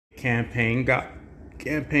campaign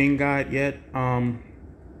guide yet. I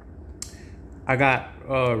got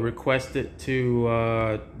requested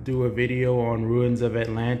to do a video on ruins of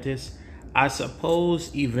Atlantis. I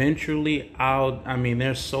suppose eventually I mean,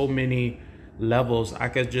 there's so many levels. I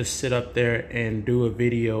could just sit up there and do a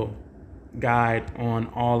video guide on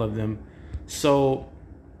all of them. So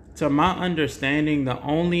to my understanding, the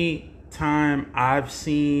only time I've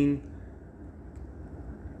seen,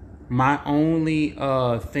 my only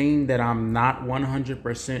thing that I'm not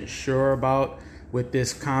 100% sure about with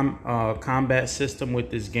this combat system with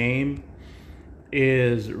this game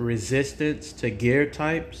is resistance to gear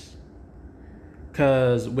types.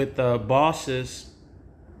 Because with the bosses,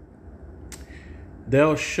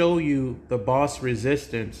 they'll show you the boss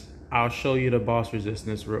resistance. I'll show you the boss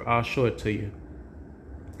resistance. I'll show it to you,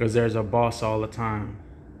 because there's a boss all the time.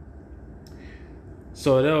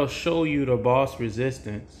 So they'll show you the boss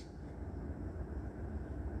resistance.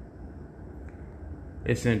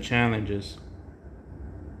 It's in challenges.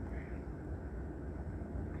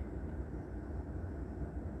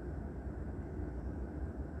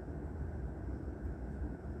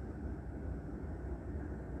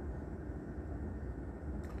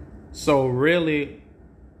 So really,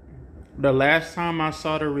 the last time I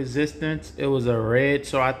saw the resistance, it was a red.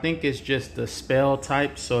 So I think it's just the spell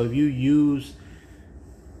type. So if you use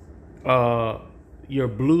your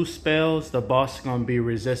blue spells, the boss is going to be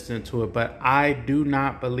resistant to it. But I do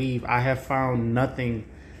not believe, I have found nothing,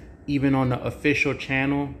 even on the official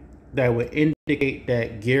channel, that would indicate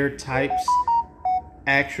that gear types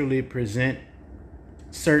actually present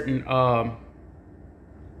certain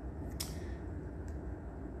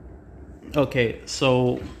okay,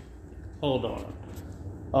 so hold on.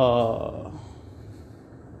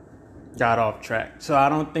 Got off track. So I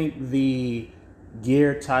don't think the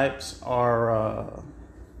gear types are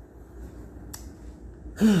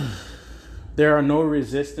there are no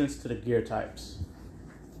resistance to the gear types,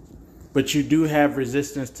 but you do have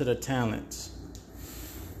resistance to the talents.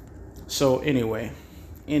 So anyway.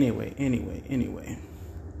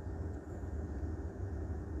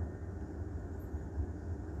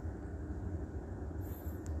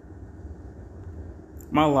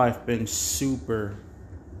 My life been super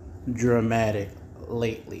dramatic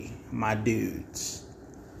lately, my dudes.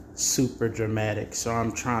 Super dramatic. So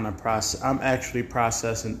I'm trying to process. I'm actually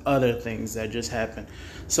processing other things that just happened.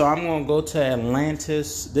 So I'm gonna go to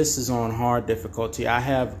Atlantis. This is on hard difficulty.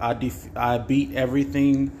 I beat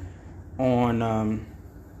everything on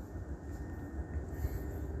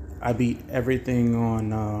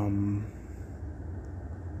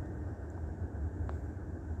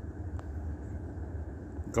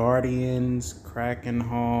Guardians, Kraken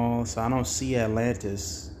Hall. So I don't see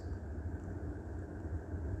Atlantis.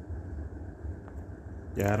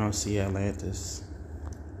 Yeah, I don't see Atlantis.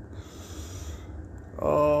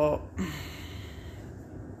 Oh.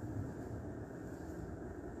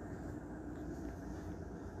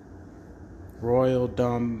 Royal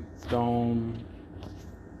Dome,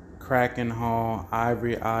 Kraken Hall,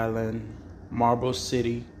 Ivory Island, Marble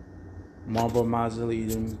City, Marble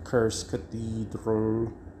Mausoleum, Cursed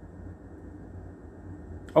Cathedral.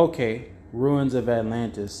 Okay, ruins of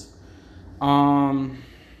Atlantis.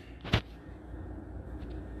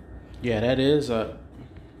 Yeah, that is a...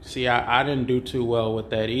 See, I didn't do too well with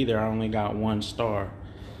that either. I only got 1 star.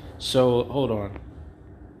 So, hold on.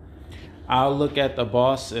 I'll look at the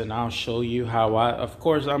boss and I'll show you how of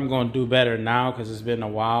course, I'm going to do better now because it's been a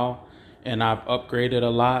while and I've upgraded a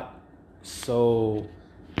lot. So,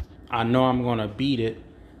 I know I'm going to beat it.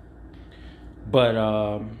 But,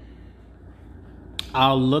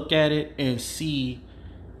 I'll look at it and see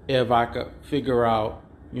if I could figure out,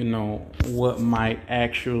 what might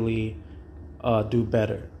actually do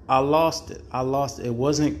better. I lost it. It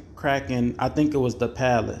wasn't Kraken. I think it was the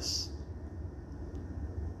Palace.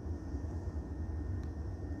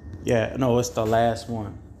 Yeah, no, it's the last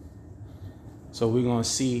one. So we're going to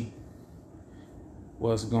see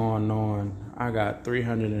what's going on. I got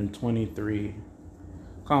 323.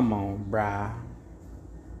 Come on, brah.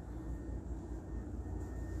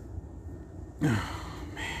 Oh,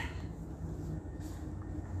 man.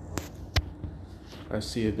 Let's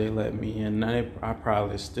see if they let me in. I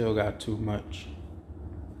probably still got too much.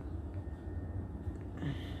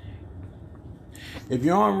 If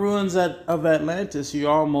you're on Ruins of Atlantis,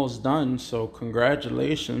 you're almost done. So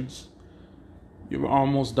congratulations. You're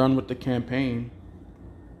almost done with the campaign.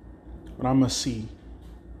 But I'm going to see.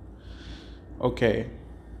 Okay.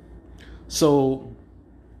 So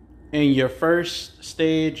in your first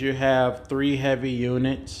stage, you have 3 heavy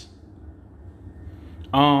units.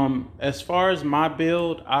 As far as my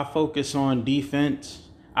build, I focus on defense.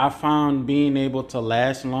 I found being able to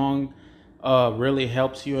last long really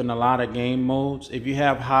helps you in a lot of game modes. If you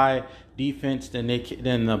have high defense, then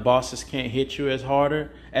then the bosses can't hit you as hard,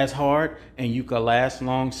 and you can last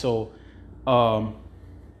long. So um,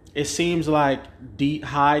 it seems like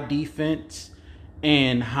high defense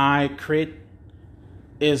and high crit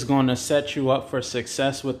is going to set you up for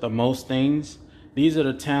success with the most things. These are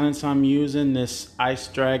the talents I'm using. This Ice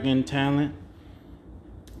Dragon talent.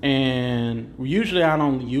 And usually I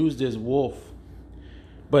don't use this wolf.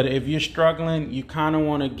 But if you're struggling, you kind of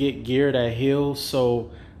want to get gear that heals.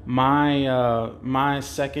 So my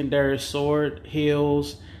secondary sword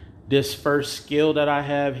heals. This first skill that I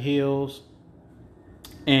have heals.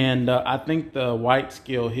 And I think the white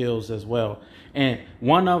skill heals as well. And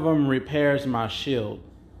one of them repairs my shield.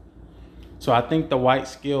 So I think the white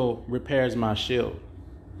skill repairs my shield.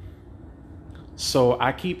 So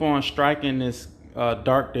I keep on striking this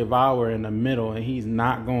Dark Devourer in the middle, and he's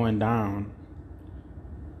not going down.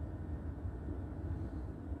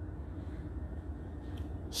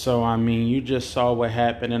 So, I mean, you just saw what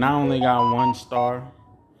happened, and I only got 1 star.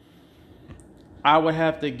 I would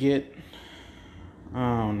have to get, I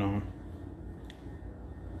don't know.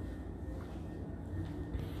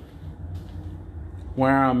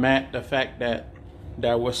 Where I'm at, the fact that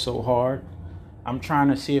that was so hard. I'm trying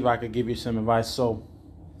to see if I could give you some advice. So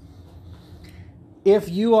if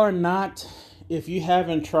you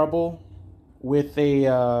having trouble with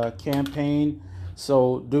a campaign,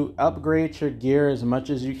 so upgrade your gear as much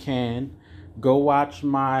as you can. Go watch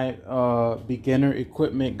my beginner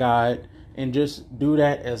equipment guide and just do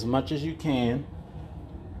that as much as you can.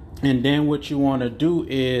 And then what you want to do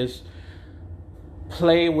is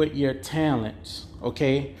play with your talents,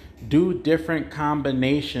 okay? Do different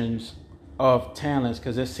combinations of talents,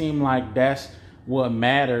 because it seems like that's what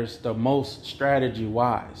matters the most strategy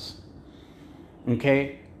wise.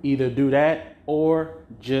 Okay, either do that or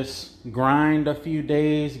just grind a few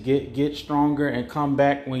days, get stronger, and come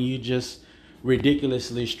back when you just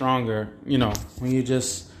ridiculously stronger, when you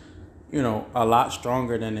just a lot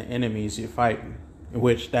stronger than the enemies you're fighting,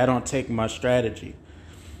 which that don't take much strategy.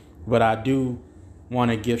 But I do want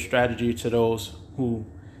to give strategy to those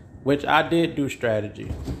which I did do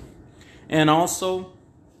strategy. And also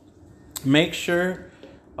make sure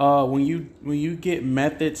when you get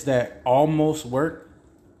methods that almost work,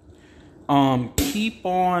 keep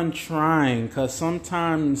on trying, because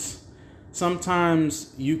sometimes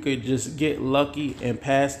you could just get lucky and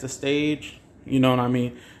pass the stage, you know what I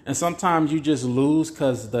mean? And sometimes you just lose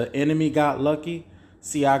because the enemy got lucky.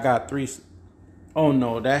 See, I got 3. Oh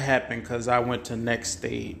no, that happened because I went to next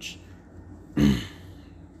stage.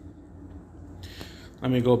 Let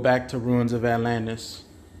me go back to Ruins of Atlantis.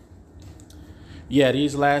 Yeah,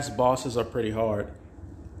 these last bosses are pretty hard.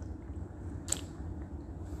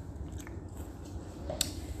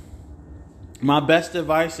 My best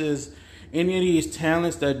advice is any of these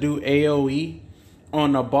talents that do AoE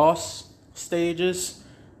on the boss stages.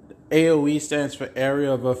 AoE stands for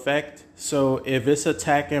area of effect. So if it's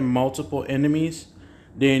attacking multiple enemies,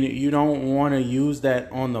 then you don't want to use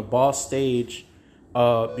that on the boss stage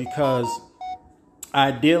because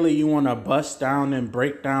ideally you want to bust down and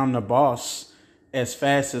break down the boss as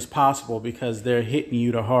fast as possible because they're hitting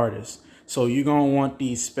you the hardest. So you're going to want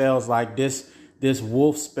these spells like this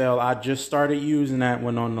wolf spell. I just started using that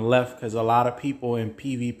one on the left because a lot of people in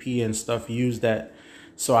PvP and stuff use that.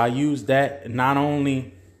 So I use that. Not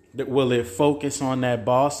only will it focus on that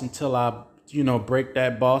boss until I, break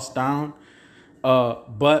that boss down,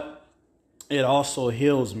 but it also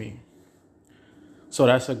heals me. So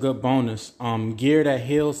that's a good bonus. Gear that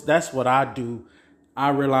heals, that's what I do. I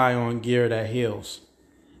rely on gear that heals.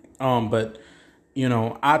 But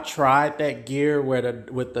I tried that gear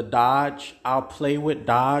with the dodge. I'll play with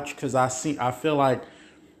dodge because I feel like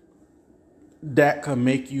that could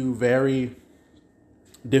make you very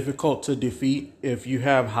difficult to defeat if you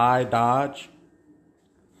have high dodge.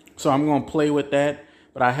 So I'm going to play with that,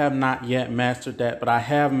 but I have not yet mastered that. But I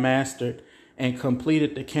have mastered and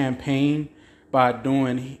completed the campaign by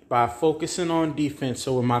focusing on defense.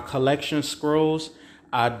 So with my collection scrolls,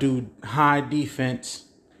 I do high defense.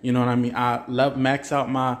 You know what I mean? I max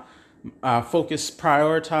out my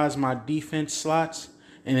prioritize my defense slots,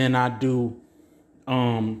 and then I do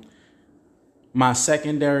my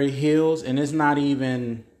secondary heals, and it's not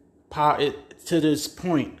even to this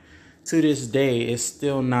point, to this day, it's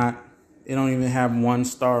still not. It don't even have 1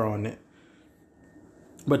 star on it.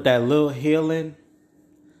 But that little healing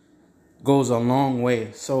goes a long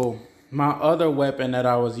way. So my other weapon that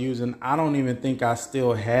I was using, I don't even think I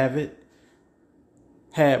still have it.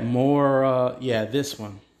 Had more, this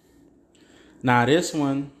one. Now this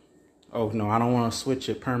one, oh no, I don't want to switch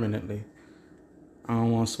it permanently. I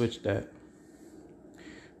don't want to switch that.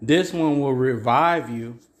 This one will revive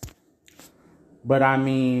you, but I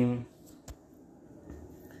mean,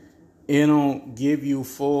 it don't give you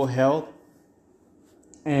full health.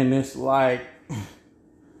 And it's like,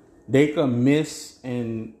 they could miss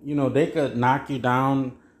and, you know, they could knock you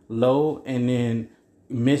down low and then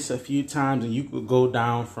miss a few times, and you could go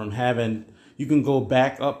down from having, you can go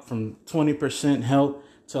back up from 20% health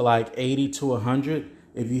to like 80 to 100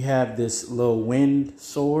 if you have this little wind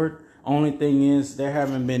sword. Only thing is, there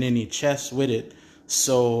haven't been any chests with it,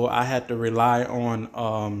 so I had to rely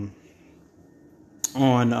on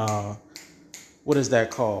what is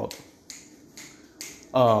that called?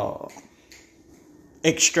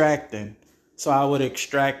 Extracting. So I would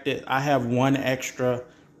extract it. I have one extra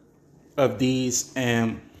of these,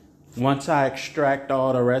 and once I extract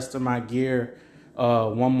all the rest of my gear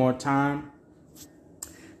one more time,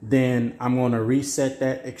 then I'm going to reset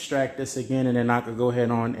that, extract this again, and then I could go ahead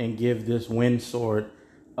on and give this wind sword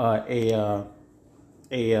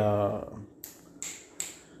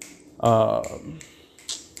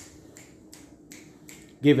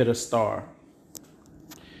give it a star.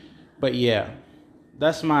 But yeah,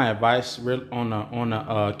 that's my advice on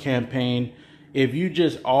a campaign. If you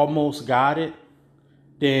just almost got it,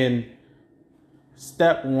 then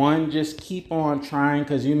step one, just keep on trying,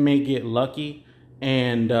 because you may get lucky,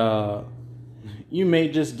 and you may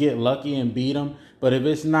just get lucky and beat them. But if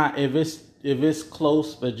it's not, if it's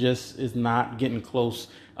close, but just it's not getting close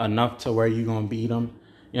enough to where you're gonna beat them,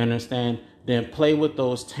 you understand? Then play with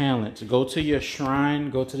those talents. Go to your shrine.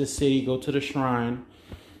 Go to the city. Go to the shrine.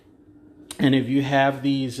 And if you have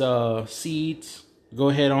these seeds, go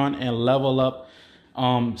ahead on and level up.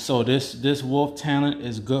 So this wolf talent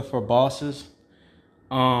is good for bosses.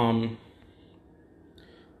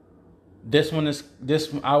 This one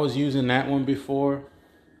I was using that one before.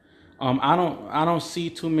 I don't see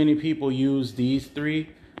too many people use these three,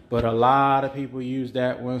 but a lot of people use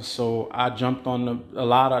that one. So I jumped on a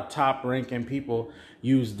lot of top ranking people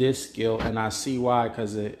use this skill, and I see why,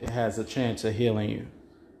 because it has a chance of healing you.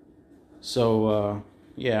 So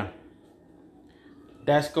yeah,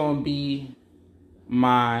 that's gonna be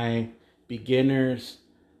my beginner's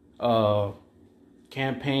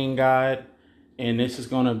campaign guide, and this is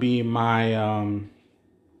gonna be my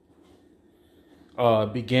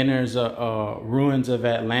beginner's Ruins of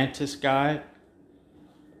Atlantis guide.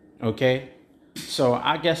 Okay, so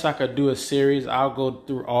I guess I could do a series. I'll go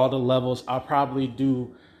through all the levels. I'll probably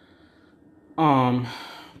do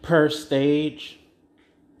per stage,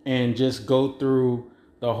 and just go through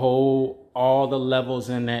all the levels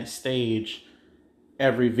in that stage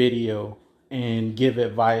every video, and give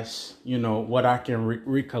advice, you know, what I can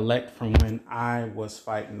recollect from when I was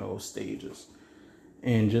fighting those stages,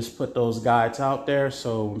 and just put those guides out there.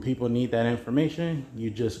 So when people need that information,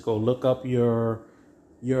 you just go look up your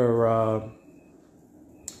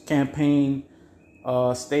campaign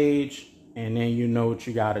stage, and then you know what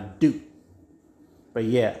you gotta do. But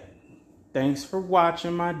yeah, thanks for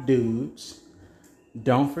watching, my dudes.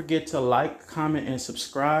 Don't forget to like, comment, and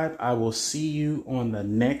subscribe. I will see you on the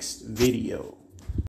next video.